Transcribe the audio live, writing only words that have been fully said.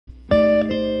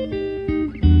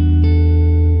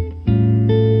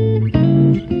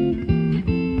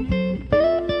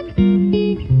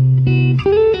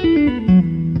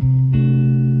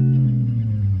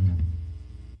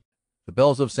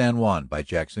Bells of San Juan by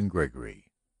Jackson Gregory.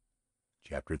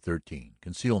 Chapter 13.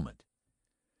 Concealment.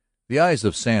 The eyes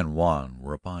of San Juan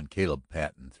were upon Caleb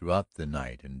Patten throughout the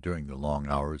night and during the long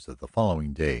hours of the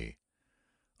following day.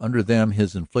 Under them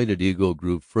his inflated ego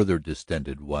grew further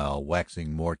distended while,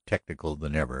 waxing more technical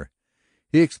than ever,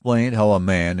 he explained how a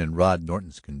man in Rod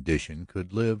Norton's condition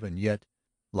could live and yet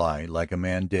lie like a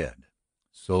man dead.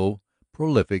 So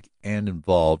prolific and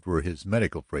involved were his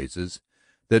medical phrases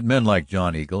that men like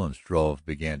John Engle and Struve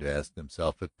began to ask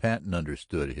themselves if Patten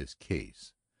understood his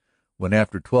case. When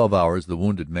after 12 hours the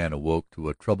wounded man awoke to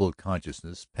a troubled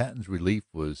consciousness, Patten's relief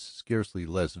was scarcely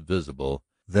less visible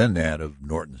than that of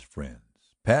Norton's friends.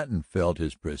 Patten felt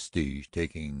his prestige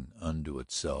taking unto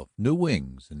itself new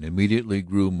wings and immediately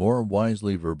grew more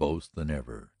wisely verbose than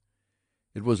ever.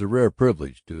 It was a rare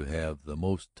privilege to have the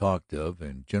most talked of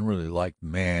and generally liked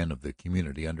man of the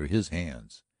community under his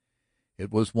hands. It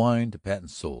was wine to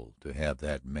Patten's soul to have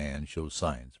that man show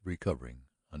signs of recovering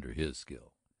under his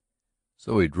skill.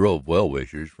 So he drove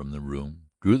well-wishers from the room,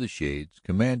 drew the shades,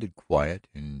 commanded quiet,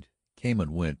 and came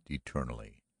and went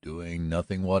eternally, doing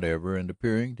nothing whatever and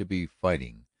appearing to be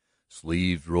fighting,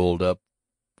 sleeves rolled up,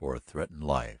 for a threatened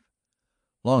life.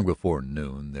 Long before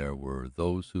noon there were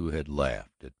those who had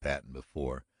laughed at Patten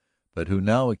before, but who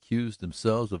now accused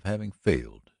themselves of having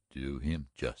failed to do him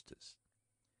justice.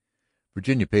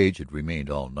 Virginia Page had remained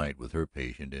all night with her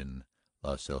patient in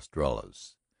Las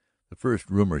Estrellas. The first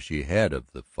rumor she had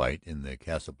of the fight in the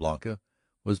Casa Blanca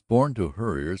was borne to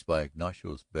her ears by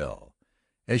Ignacio's bell.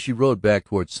 As she rode back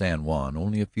toward San Juan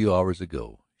only a few hours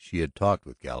ago, she had talked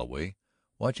with Galloway,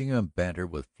 watching him banter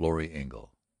with Florrie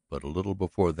Engle. But a little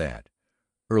before that,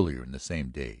 earlier in the same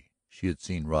day, she had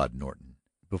seen Rod Norton.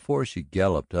 Before she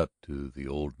galloped up to the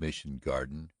old Mission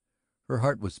garden, her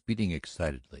heart was beating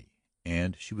excitedly,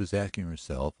 and she was asking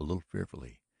herself a little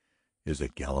fearfully, is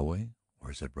it Galloway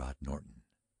or is it Rod Norton?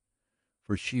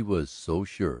 For she was so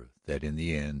sure that in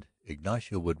the end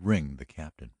Ignacio would ring the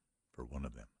captain for one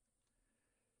of them.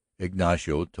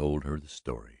 Ignacio told her the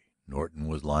story. Norton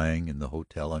was lying in the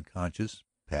hotel unconscious,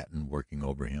 Patten working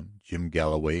over him. Jim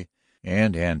Galloway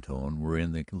and Antone were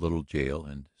in the little jail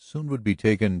and soon would be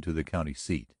taken to the county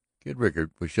seat. Kid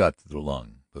Rickard was shot through the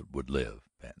lung, but would live,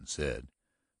 Patten said.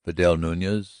 Fidel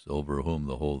Nuñez, over whom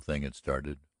the whole thing had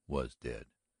started, was dead.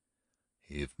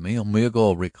 If mi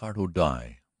amigo Ricardo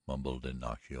die, mumbled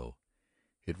Ignacio,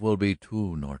 it will be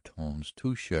two Nortons,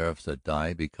 two sheriffs that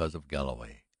die because of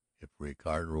Galloway. If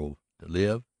Ricardo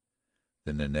live,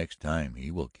 then the next time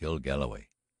he will kill Galloway.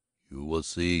 You will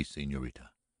see, señorita.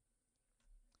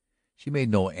 She made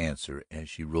no answer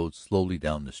as she rode slowly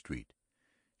down the street.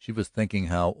 She was thinking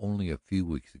how only a few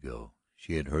weeks ago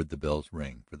she had heard the bells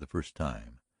ring for the first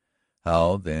time,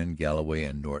 how then Galloway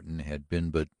and Norton had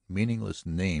been but meaningless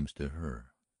names to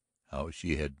her, how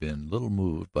she had been little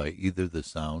moved by either the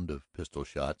sound of pistol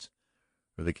shots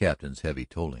or the captain's heavy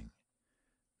tolling.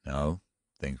 Now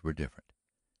things were different.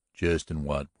 Just in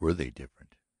what were they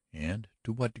different, and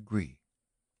to what degree?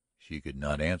 She could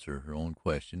not answer her own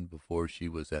question before she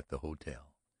was at the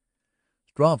hotel.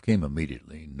 Struve came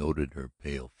immediately, noted her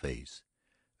pale face,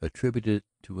 attributed it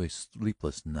to a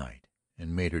sleepless night,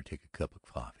 and made her take a cup of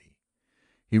coffee.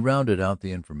 He rounded out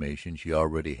the information she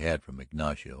already had from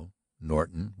Ignacio.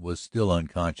 Norton was still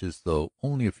unconscious, though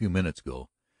only a few minutes ago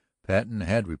Patten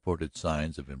had reported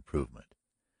signs of improvement.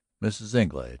 Mrs.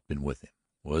 Engle had been with him,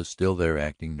 was still there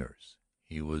acting nurse.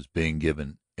 He was being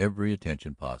given every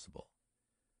attention possible.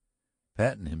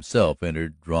 Patten himself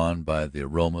entered, drawn by the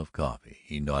aroma of coffee.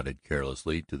 He nodded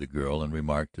carelessly to the girl and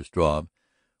remarked to Struve,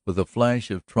 with a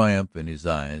flash of triumph in his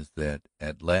eyes, that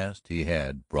at last he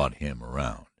had brought him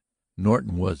around.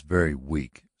 Norton was very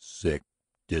weak, sick,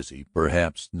 dizzy,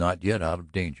 perhaps not yet out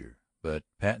of danger, but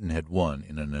Patten had won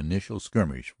in an initial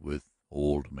skirmish with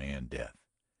Old Man Death.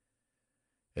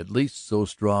 At least so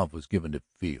Struve was given to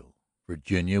feel.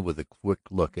 Virginia, with a quick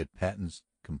look at Patten's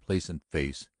complacent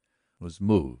face, was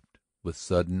moved with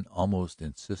sudden, almost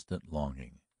insistent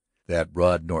longing that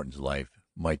Rod Norton's life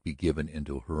might be given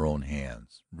into her own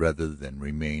hands rather than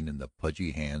remain in the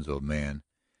pudgy hands of a man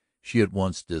she at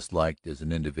once disliked as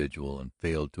an individual and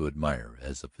failed to admire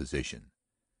as a physician.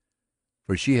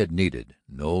 For she had needed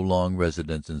no long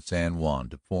residence in San Juan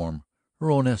to form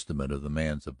her own estimate of the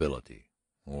man's ability,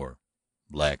 or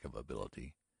lack of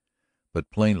ability. But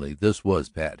plainly this was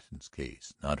Patten's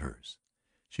case, not hers.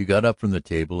 She got up from the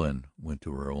table and went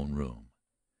to her own room.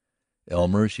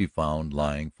 Elmer she found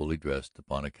lying fully dressed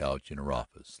upon a couch in her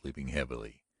office, sleeping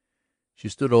heavily. She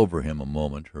stood over him a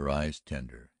moment, her eyes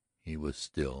tender. He was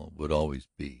still, would always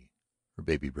be, her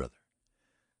baby brother.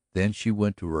 Then she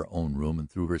went to her own room and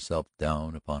threw herself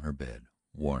down upon her bed,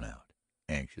 worn out,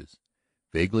 anxious,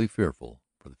 vaguely fearful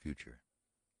for the future.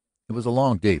 It was a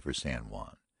long day for San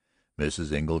Juan.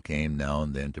 Mrs. Engle came now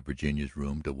and then to Virginia's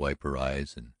room to wipe her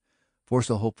eyes and force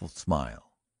a hopeful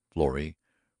smile. Florrie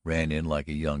ran in like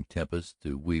a young tempest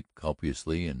to weep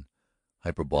copiously and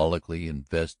hyperbolically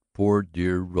invest poor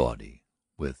dear Roddy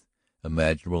with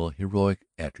imaginable heroic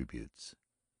attributes.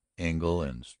 Engle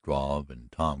and Struve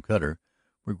and Tom Cutter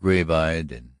were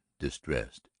grave-eyed and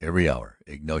distressed. Every hour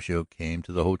Ignacio came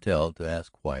to the hotel to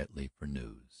ask quietly for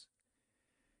news.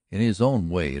 In his own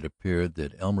way it appeared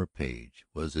that Elmer Page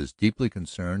was as deeply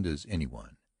concerned as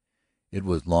anyone. It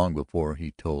was long before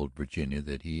he told Virginia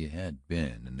that he had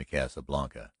been in the Casa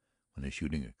Blanca when the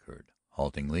shooting occurred.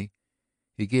 Haltingly,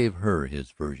 he gave her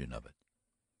his version of it.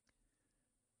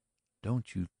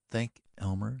 "Don't you think,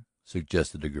 Elmer,"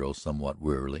 suggested the girl somewhat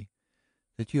wearily,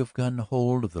 "that you have gotten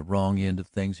hold of the wrong end of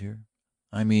things here?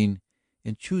 I mean,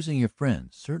 in choosing your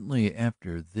friends. Certainly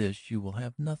after this you will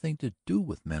have nothing to do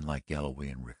with men like Galloway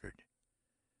and Rickard."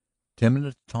 10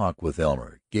 minutes' talk with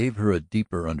Elmer gave her a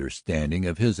deeper understanding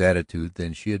of his attitude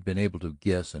than she had been able to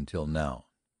guess until now.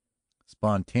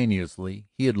 Spontaneously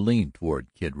he had leaned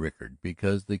toward Kid Rickard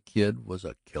because the Kid was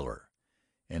a killer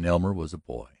and Elmer was a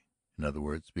boy. In other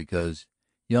words, because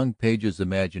young Page's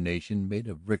imagination made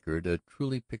of Rickard a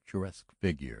truly picturesque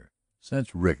figure.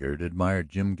 Since Rickard admired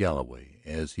Jim Galloway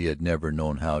as he had never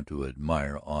known how to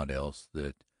admire aught else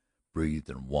that breathed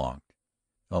and walked,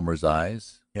 Elmer's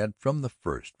eyes had from the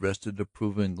first rested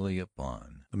approvingly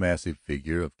upon the massive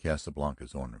figure of Casa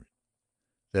Blanca's owner.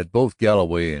 That both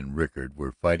Galloway and Rickard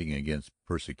were fighting against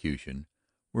persecution,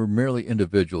 were merely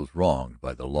individuals wronged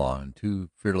by the law and too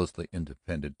fearlessly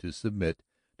independent to submit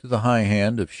to the high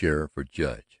hand of sheriff or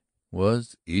judge,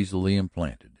 was easily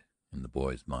implanted in the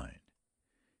boy's mind.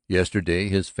 Yesterday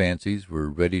his fancies were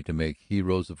ready to make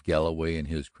heroes of Galloway and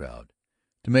his crowd,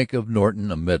 to make of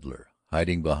Norton a meddler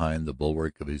hiding behind the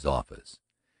bulwark of his office,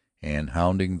 and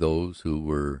hounding those who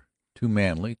were too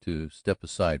manly to step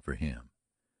aside for him.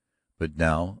 But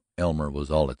now Elmer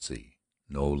was all at sea,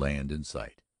 no land in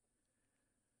sight.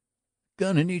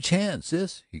 "Gun in each hand,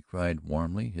 sis," he cried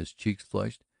warmly, his cheeks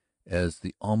flushed, as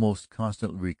the almost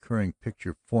constantly recurring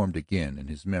picture formed again in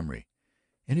his memory.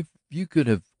 "And if you could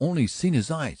have only seen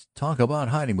his eyes! Talk about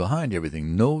hiding behind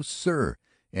everything! No, sir!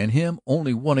 And him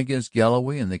only one against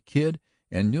Galloway and the Kid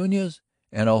and Nuñez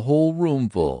and a whole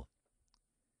roomful!"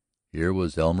 Here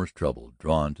was Elmer's trouble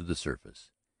drawn to the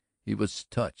surface. He was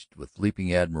touched with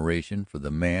leaping admiration for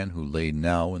the man who lay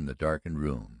now in the darkened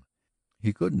room.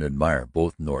 He couldn't admire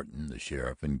both Norton, the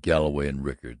sheriff, and Galloway and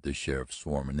Rickard, the sheriff's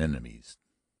sworn enemies.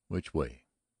 Which way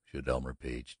should Elmer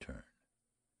Page turn?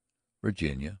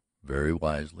 Virginia very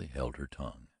wisely held her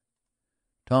tongue.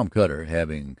 Tom Cutter,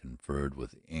 having conferred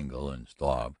with Engle and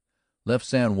Struve, left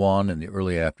San Juan in the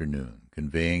early afternoon,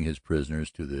 conveying his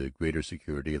prisoners to the greater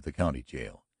security of the county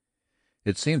jail.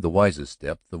 It seemed the wisest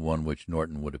step, the one which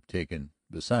Norton would have taken.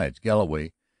 Besides,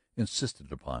 Galloway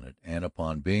insisted upon it and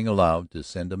upon being allowed to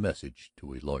send a message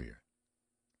to a lawyer.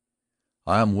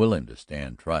 "I am willing to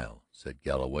stand trial," said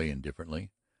Galloway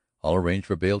indifferently. "I'll arrange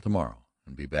for bail tomorrow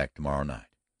and be back tomorrow night."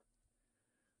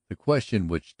 The question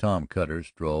which Tom Cutter,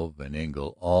 Struve, and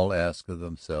Engle all asked of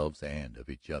themselves and of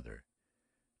each other,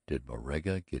 did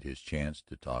Moraga get his chance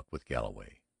to talk with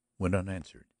Galloway, went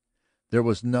unanswered. There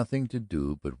was nothing to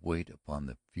do but wait upon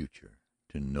the future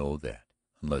to know that,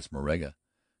 unless Moraga,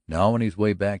 now on his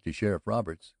way back to Sheriff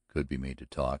Roberts, could be made to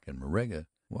talk, and Moraga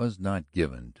was not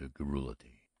given to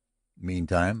garrulity.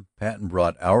 Meantime Patten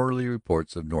brought hourly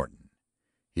reports of Norton.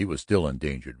 He was still in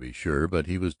danger, to be sure, but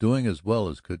he was doing as well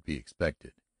as could be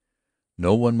expected.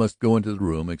 No one must go into the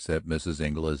room except Mrs.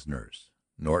 Engle as nurse.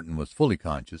 Norton was fully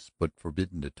conscious, but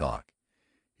forbidden to talk.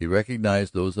 He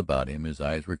recognized those about him, his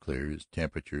eyes were clear, his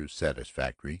temperature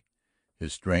satisfactory,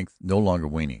 his strength no longer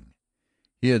waning.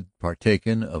 He had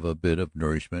partaken of a bit of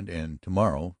nourishment and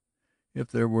tomorrow,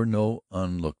 if there were no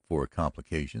unlooked-for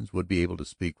complications, would be able to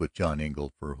speak with John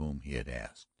Engle for whom he had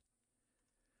asked.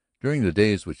 During the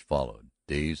days which followed,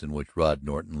 days in which Rod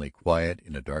Norton lay quiet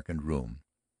in a darkened room,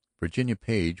 Virginia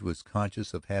Page was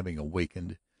conscious of having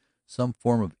awakened some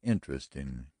form of interest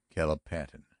in Caleb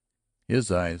Patten. His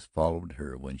eyes followed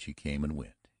her when she came and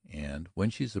went, and when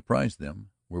she surprised them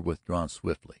were withdrawn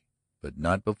swiftly, but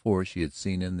not before she had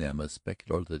seen in them a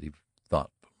speculative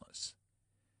thoughtfulness.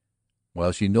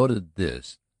 While she noted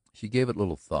this, she gave it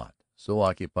little thought, so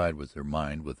occupied was her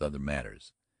mind with other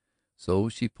matters. So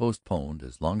she postponed,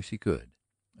 as long as she could,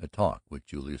 a talk with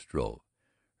Julius Struve.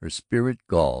 Her spirit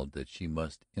galled that she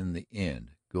must in the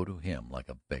end go to him like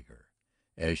a beggar,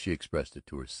 as she expressed it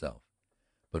to herself.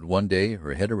 But one day,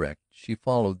 her head erect, she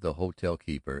followed the hotel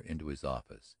keeper into his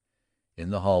office. In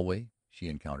the hallway she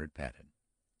encountered Patten.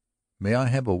 "May I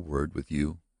have a word with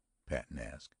you?" Patten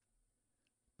asked.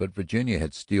 But Virginia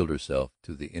had steeled herself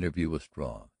to the interview with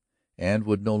Struve, and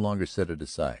would no longer set it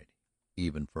aside,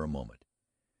 even for a moment.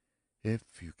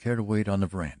 "If you care to wait on the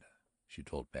veranda," she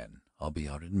told Patten, "I'll be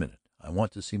out in a minute. I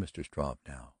want to see Mr. Struve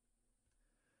now."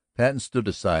 Patten stood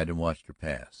aside and watched her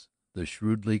pass, the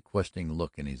shrewdly questioning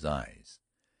look in his eyes.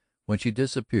 When she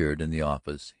disappeared in the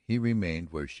office he remained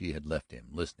where she had left him,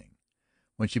 listening.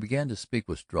 When she began to speak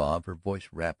with Struve, her voice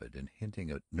rapid and hinting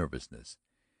at nervousness,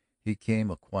 he came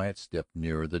a quiet step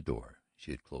nearer the door she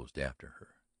had closed after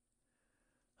her.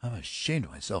 "I'm ashamed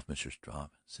of myself, Mr.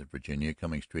 Struve," said Virginia,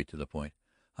 coming straight to the point.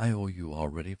 "I owe you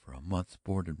already for a month's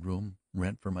board and room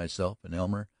rent for myself and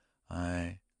Elmer.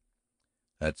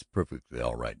 "That's perfectly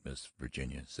all right, Miss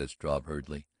Virginia," said Struve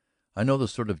hurriedly. "I know the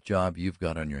sort of job you've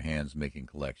got on your hands making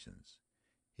collections.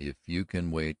 If you can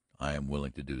wait, I am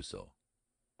willing to do so.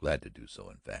 Glad to do so,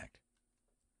 in fact."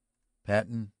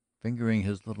 Patten, fingering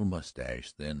his little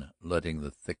mustache, then letting the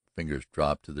thick fingers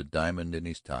drop to the diamond in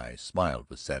his tie, smiled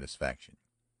with satisfaction.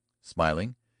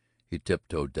 Smiling, he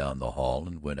tiptoed down the hall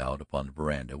and went out upon the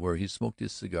veranda, where he smoked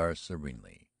his cigar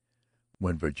serenely.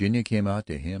 When Virginia came out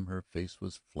to him her face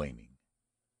was flaming.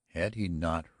 Had he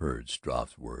not heard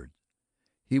Struve's words,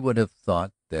 he would have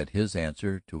thought that his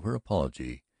answer to her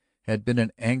apology had been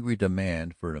an angry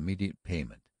demand for immediate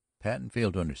payment. Patten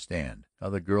failed to understand how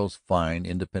the girl's fine,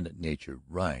 independent nature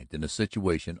writhed in a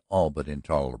situation all but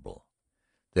intolerable.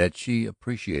 That she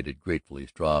appreciated gratefully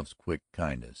Struve's quick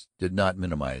kindness did not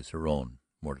minimize her own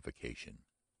mortification.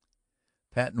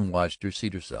 Patten watched her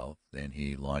seat herself, then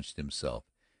he launched himself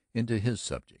into his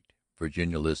subject.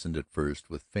 Virginia listened at first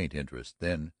with faint interest,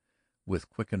 then with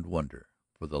quickened wonder.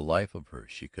 For the life of her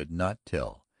she could not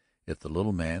tell if the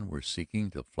little man were seeking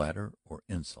to flatter or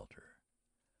insult her.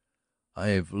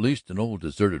 "I've leased an old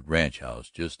deserted ranch house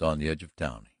just on the edge of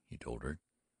town," he told her.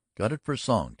 "Got it for a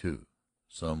song, too.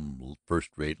 Some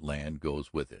first-rate land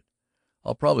goes with it.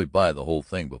 I'll probably buy the whole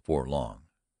thing before long.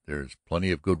 There's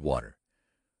plenty of good water.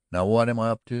 Now what am I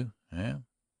up to?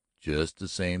 Just the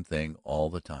same thing all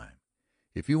the time,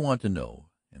 if you want to know,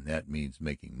 and that means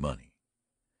making money."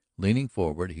 Leaning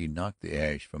forward, he knocked the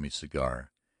ash from his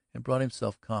cigar and brought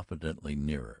himself confidently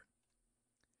nearer.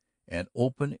 "An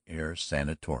open-air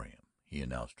sanatorium," he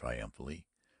announced triumphantly,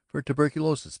 "for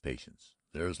tuberculosis patients.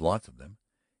 There's lots of them."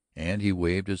 And he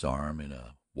waved his arm in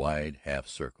a wide half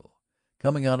circle.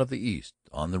 "Coming out of the East,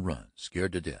 on the run,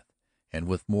 scared to death, and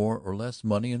with more or less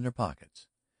money in their pockets.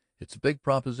 It's a big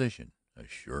proposition, a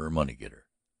sure money-getter."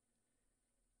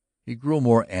 He grew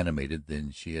more animated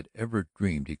than she had ever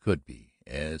dreamed he could be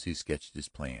as he sketched his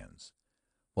plans.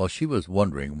 While she was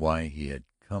wondering why he had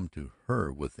come to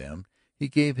her with them, he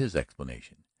gave his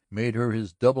explanation, made her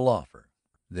his double offer.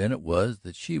 Then it was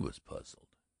that she was puzzled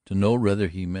to know whether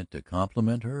he meant to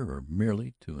compliment her or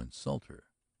merely to insult her.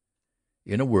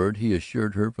 In a word, he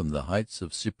assured her from the heights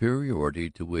of superiority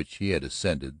to which he had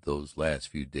ascended those last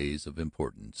few days of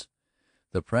importance.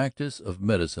 The practice of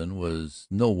medicine was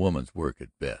no woman's work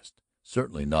at best,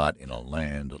 certainly not in a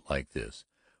land like this,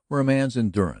 where a man's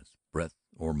endurance, breadth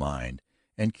of mind,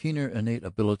 and keener innate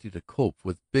ability to cope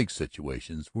with big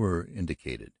situations were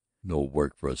indicated. No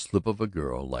work for a slip of a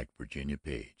girl like Virginia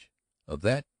Page. Of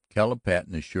that Caleb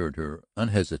Patten assured her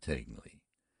unhesitatingly.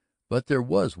 But there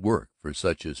was work for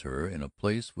such as her in a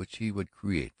place which he would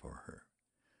create for her.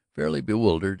 Fairly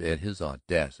bewildered at his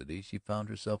audacity, she found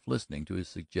herself listening to his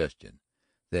suggestion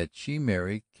that she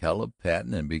marry Caleb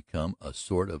Patten and become a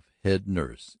sort of head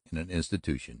nurse in an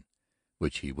institution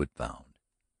which he would found.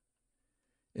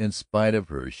 In spite of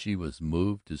her, she was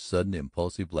moved to sudden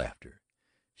impulsive laughter.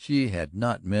 She had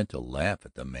not meant to laugh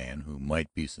at the man who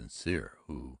might be sincere,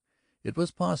 who, it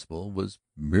was possible, was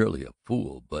merely a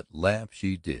fool, but laugh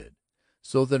she did,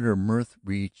 so that her mirth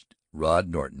reached Rod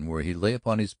Norton where he lay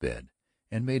upon his bed,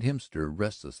 and made him stir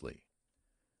restlessly.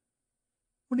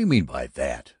 "What do you mean by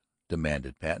that?"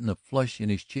 demanded Patten, a flush in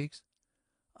his cheeks.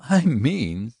 "I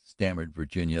mean," stammered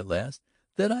Virginia at last,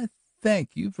 "that I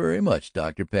thank you very much,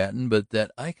 Dr. Patten, but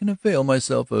that I can avail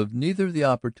myself of neither the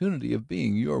opportunity of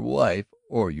being your wife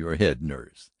or your head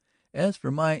nurse. As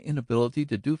for my inability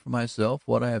to do for myself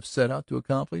what I have set out to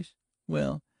accomplish,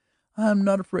 well, I'm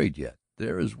not afraid yet.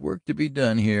 There is work to be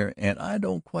done here, and I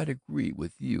don't quite agree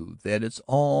with you that it's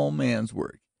all man's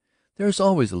work. There's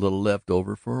always a little left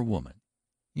over for a woman,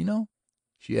 you know,"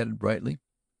 she added brightly.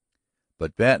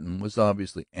 But Patten was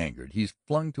obviously angered. He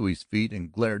flung to his feet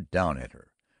and glared down at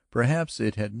her. Perhaps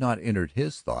it had not entered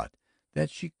his thought that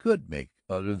she could make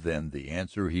other than the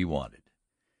answer he wanted.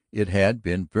 It had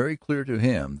been very clear to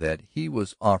him that he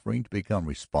was offering to become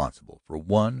responsible for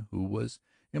one who was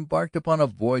embarked upon a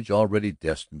voyage already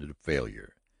destined to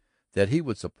failure. that he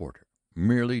would support her,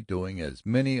 merely doing as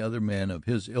many other men of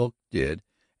his ilk did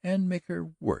and make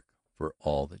her work for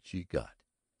all that she got.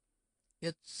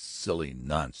 "It's silly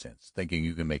nonsense, thinking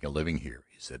you can make a living here,"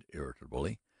 he said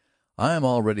irritably. "I am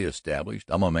already established.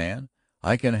 I'm a man.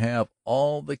 I can have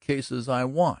all the cases I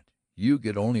want. You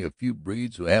get only a few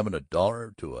breeds who haven't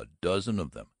 $1 to a dozen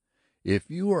of them. If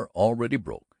you are already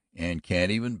broke and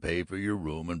can't even pay for your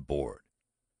room and board."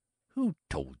 "Who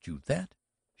told you that?"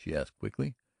 she asked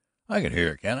quickly. "I can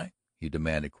hear, can't I?" he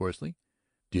demanded coarsely.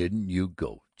 "Didn't you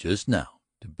go just now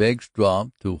to beg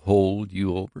Struve to hold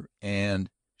you over and—"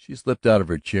 She slipped out of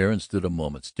her chair and stood a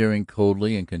moment staring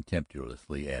coldly and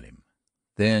contemptuously at him.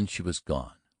 Then she was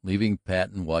gone, leaving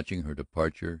Patten watching her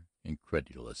departure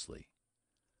incredulously.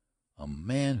 "A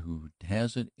man who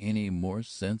hasn't any more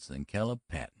sense than Caleb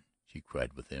Patten," she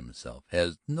cried within himself,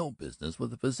 "has no business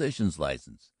with a physician's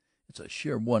license. It's a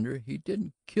sheer wonder he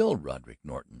didn't kill Roderick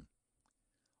Norton."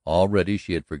 Already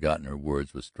she had forgotten her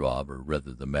words with Struve, or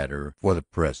rather the matter for the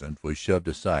present was shoved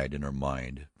aside in her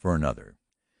mind for another.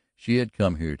 She had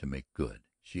come here to make good.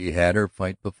 She had her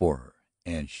fight before her,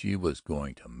 and she was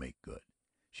going to make good.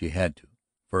 She had to,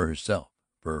 for herself,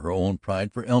 for her own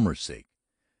pride, for Elmer's sake.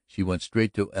 She went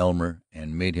straight to Elmer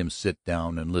and made him sit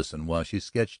down and listen while she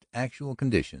sketched actual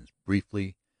conditions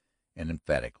briefly and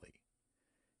emphatically.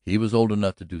 He was old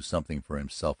enough to do something for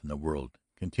himself in the world.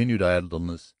 Continued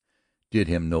idleness did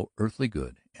him no earthly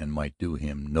good and might do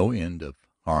him no end of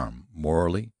harm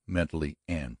morally, mentally,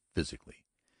 and physically.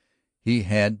 He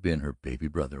had been her baby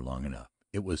brother long enough.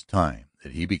 It was time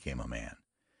that he became a man.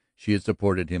 She had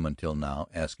supported him until now,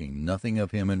 asking nothing of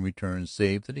him in return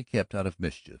save that he kept out of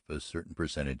mischief a certain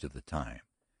percentage of the time.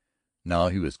 Now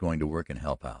he was going to work and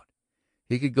help out.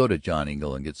 He could go to John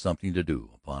Engle and get something to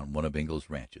do upon one of Engle's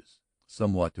ranches.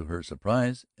 Somewhat to her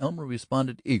surprise, Elmer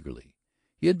responded eagerly.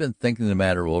 He had been thinking the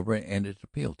matter over and it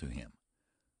appealed to him.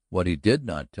 What he did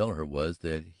not tell her was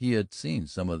that he had seen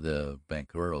some of the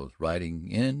vaqueros riding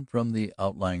in from the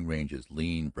outlying ranges,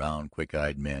 lean, brown,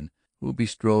 quick-eyed men who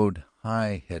bestrode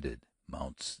high-headed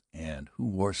mounts and who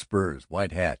wore spurs,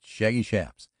 white hats, shaggy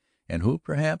chaps, and who,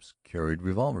 perhaps, carried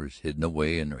revolvers hidden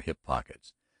away in their hip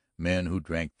pockets, men who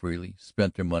drank freely,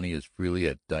 spent their money as freely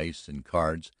at dice and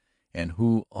cards, and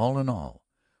who, all in all,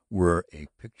 were a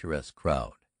picturesque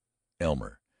crowd.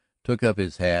 Elmer took up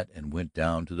his hat and went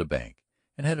down to the bank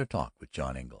and had a talk with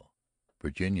John Engle.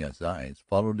 Virginia's eyes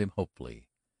followed him hopefully.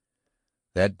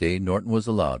 That day Norton was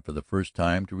allowed for the first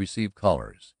time to receive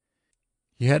callers.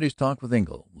 He had his talk with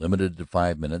Engle, limited to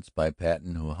 5 minutes by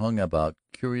Patten, who hung about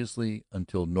curiously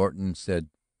until Norton said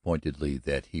pointedly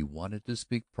that he wanted to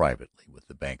speak privately with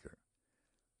the banker.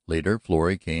 Later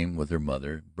Florrie came with her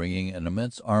mother, bringing an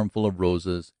immense armful of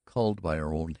roses culled by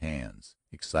her own hands,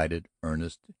 excited,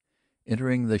 earnest,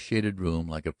 entering the shaded room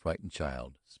like a frightened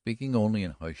child, speaking only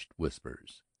in hushed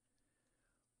whispers.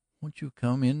 "Won't you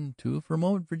come in, too, for a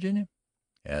moment, Virginia?"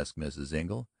 asked Mrs.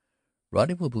 Engle.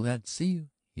 "Roddy will be glad to see you.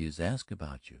 He has asked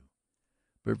about you."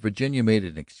 But Virginia made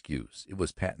an excuse. It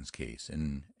was Patten's case,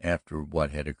 and after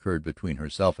what had occurred between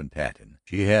herself and Patten,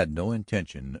 she had no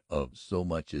intention of so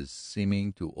much as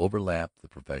seeming to overlap the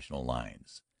professional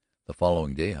lines. The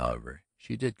following day, however,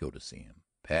 she did go to see him.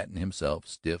 Patten himself,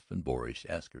 stiff and boorish,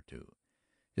 asked her to.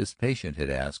 His patient had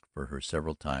asked for her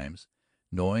several times,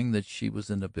 knowing that she was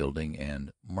in the building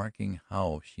and marking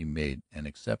how she made an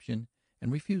exception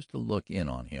and refused to look in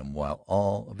on him while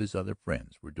all of his other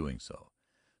friends were doing so,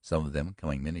 some of them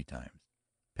coming many times.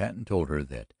 Patten told her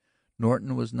that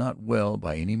Norton was not well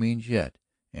by any means yet,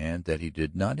 and that he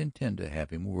did not intend to have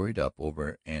him worried up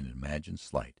over an imagined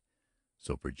slight.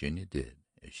 So Virginia did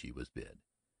as she was bid.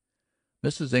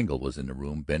 Mrs. Engle was in the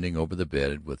room, bending over the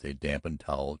bed with a dampened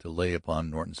towel to lay upon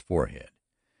Norton's forehead.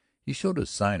 He showed a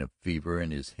sign of fever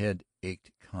and his head ached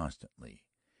constantly.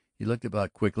 He looked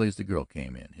about quickly as the girl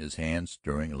came in, his hand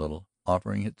stirring a little,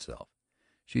 offering itself.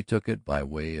 She took it by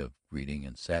way of greeting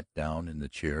and sat down in the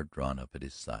chair drawn up at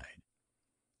his side.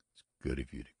 "It's good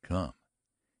of you to come,"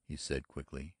 he said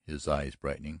quickly, his eyes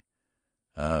brightening.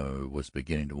 "I was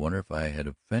beginning to wonder if I had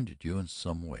offended you in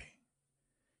some way.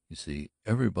 You see,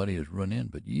 everybody has run in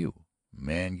but you. A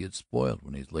man gets spoiled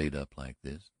when he's laid up like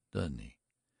this, doesn't he?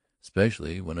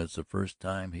 Especially when it's the first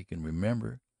time he can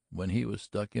remember when he was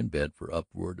stuck in bed for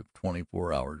upward of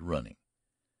 24 hours running."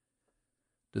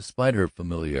 Despite her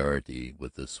familiarity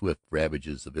with the swift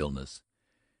ravages of illness,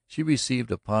 she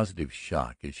received a positive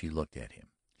shock as she looked at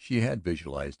him. She had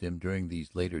visualized him during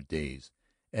these later days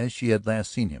as she had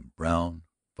last seen him, brown,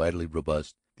 vitally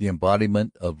robust, the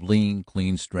embodiment of lean,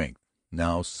 clean strength.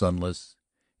 Now sunless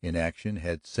inaction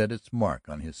had set its mark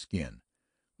on his skin,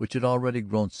 which had already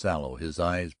grown sallow. His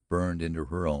eyes burned into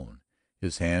her own,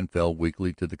 His hand fell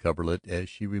weakly to the coverlet as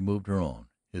she removed her own,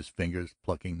 his fingers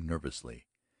plucking nervously,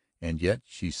 and yet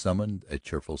she summoned a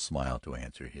cheerful smile to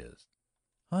answer his.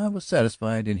 "I was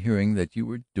satisfied in hearing that you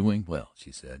were doing well,"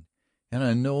 she said, "and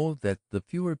I know that the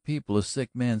fewer people a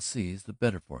sick man sees, the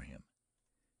better for him."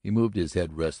 He moved his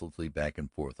head restlessly back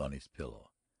and forth on his pillow.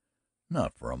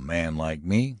 "Not for a man like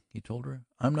me," he told her.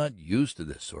 "I'm not used to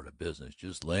this sort of business,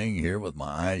 just laying here with my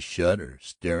eyes shut or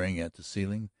staring at the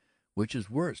ceiling, which is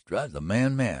worse, drives a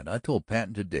man mad. I told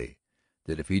Patten today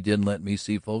that if he didn't let me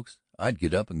see folks, I'd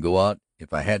get up and go out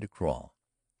if I had to crawl."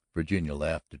 Virginia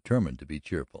laughed, determined to be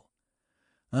cheerful.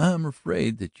 "I'm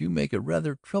afraid that you make a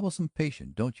rather troublesome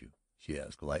patient, don't you?" she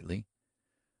asked lightly.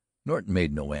 Norton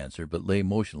made no answer, but lay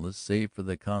motionless save for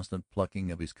the constant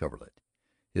plucking of his coverlet,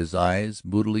 his eyes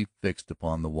moodily fixed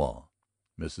upon the wall.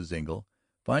 Mrs. Engle,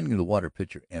 finding the water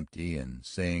pitcher empty and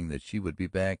saying that she would be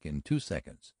back in 2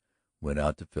 seconds, went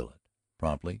out to fill it.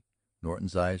 Promptly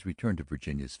Norton's eyes returned to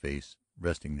Virginia's face,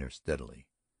 resting there steadily.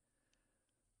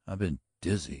 "I've been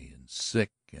dizzy and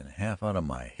sick and half out of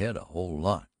my head a whole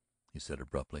lot," he said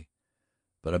abruptly.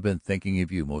 "But I've been thinking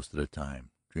of you most of the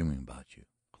time, dreaming about you,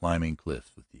 climbing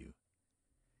cliffs with you."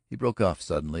 He broke off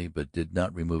suddenly, but did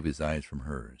not remove his eyes from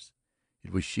hers.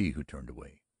 It was she who turned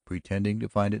away, pretending to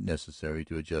find it necessary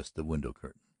to adjust the window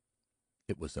curtain.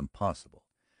 It was impossible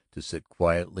to sit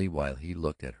quietly while he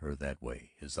looked at her that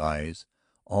way, his eyes,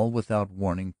 all without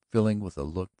warning, filling with a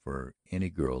look for any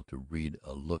girl to read,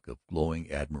 a look of glowing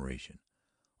admiration,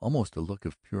 almost a look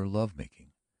of pure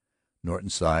love-making. Norton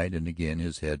sighed and again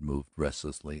his head moved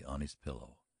restlessly on his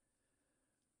pillow.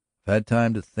 "I've had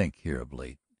time to think here of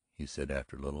late," he said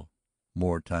after a little.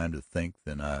 "More time to think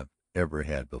than I've ever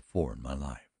had before in my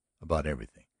life, about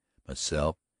everything,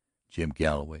 myself, Jim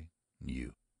Galloway, and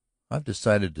you. I've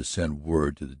decided to send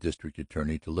word to the district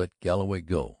attorney to let Galloway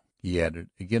go," he added,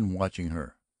 again watching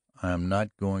her. "I'm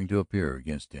not going to appear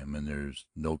against him, and there's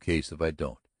no case if I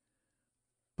don't."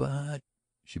 "But,"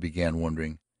 she began,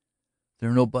 wondering. "There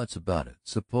are no buts about it.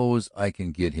 Suppose I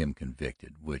can get him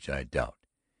convicted, which I doubt.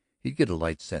 He'd get a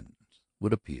light sentence,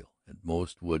 would appeal, at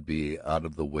most would be out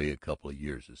of the way a couple of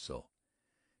years or so.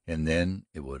 And then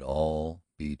it would all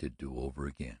be to do over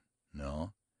again.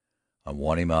 No, I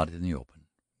want him out in the open,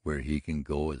 where he can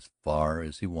go as far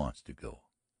as he wants to go.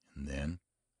 And then—"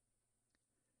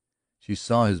 She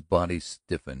saw his body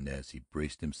stiffen as he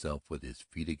braced himself with his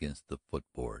feet against the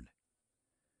footboard.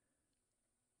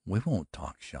 "We won't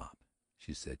talk shop,"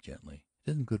 she said gently.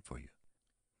 "It isn't good for you.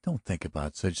 Don't think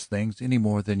about such things any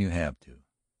more than you have to."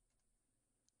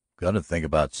 "Got to think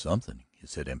about something," he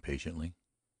said impatiently.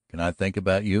 "Can I think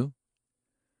about you?"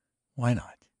 "Why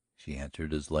not?" she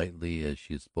answered as lightly as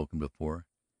she had spoken before.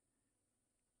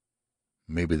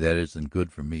 "Maybe that isn't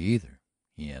good for me either,"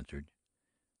 he answered.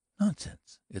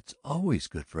 "Nonsense. It's always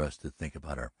good for us to think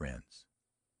about our friends."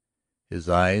 His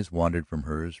eyes wandered from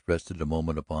hers, rested a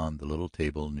moment upon the little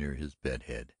table near his bed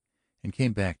head, and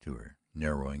came back to her,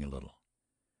 narrowing a little.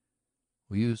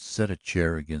 "Will you set a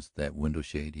chair against that window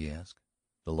shade?" he asked.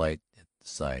 "The light at the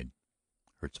side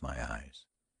hurts my eyes."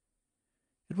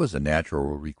 It was a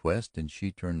natural request, and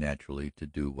she turned naturally to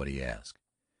do what he asked.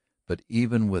 But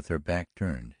even with her back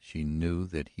turned, she knew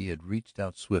that he had reached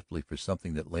out swiftly for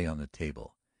something that lay on the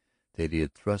table, that he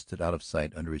had thrust it out of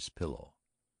sight under his pillow.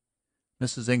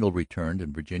 Mrs. Engle returned,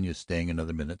 and Virginia, staying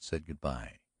another minute, said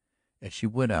good-bye. As she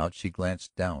went out she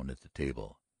glanced down at the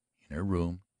table. In her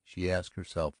room she asked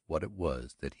herself what it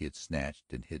was that he had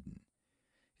snatched and hidden.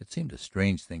 It seemed a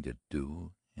strange thing to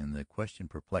do, and the question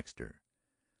perplexed her.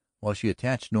 While she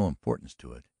attached no importance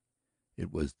to it,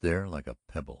 it was there like a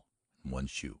pebble in one's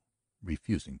shoe,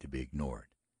 refusing to be ignored.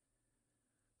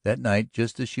 That night,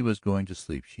 just as she was going to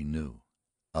sleep, she knew.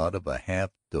 Out of a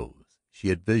half doze she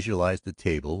had visualized the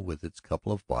table with its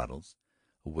couple of bottles,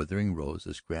 a withering rose,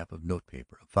 a scrap of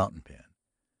notepaper, a fountain pen.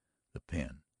 The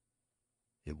pen,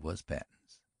 it was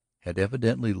Patten's, had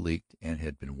evidently leaked and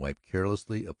had been wiped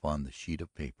carelessly upon the sheet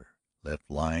of paper, left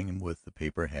lying with the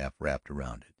paper half wrapped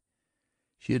around it.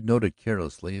 She had noted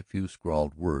carelessly a few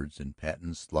scrawled words in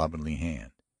Patten's slovenly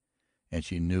hand, and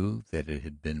she knew that it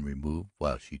had been removed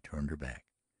while she turned her back,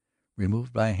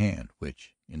 removed by a hand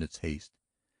which, in its haste,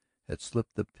 had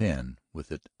slipped the pen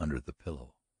with it under the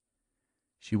pillow.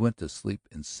 She went to sleep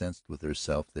incensed with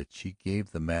herself that she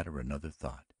gave the matter another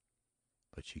thought,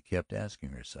 but she kept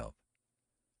asking herself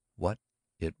what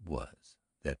it was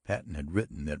that Patten had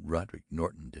written that Roderick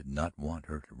Norton did not want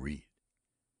her to read.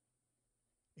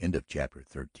 Chapter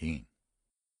 13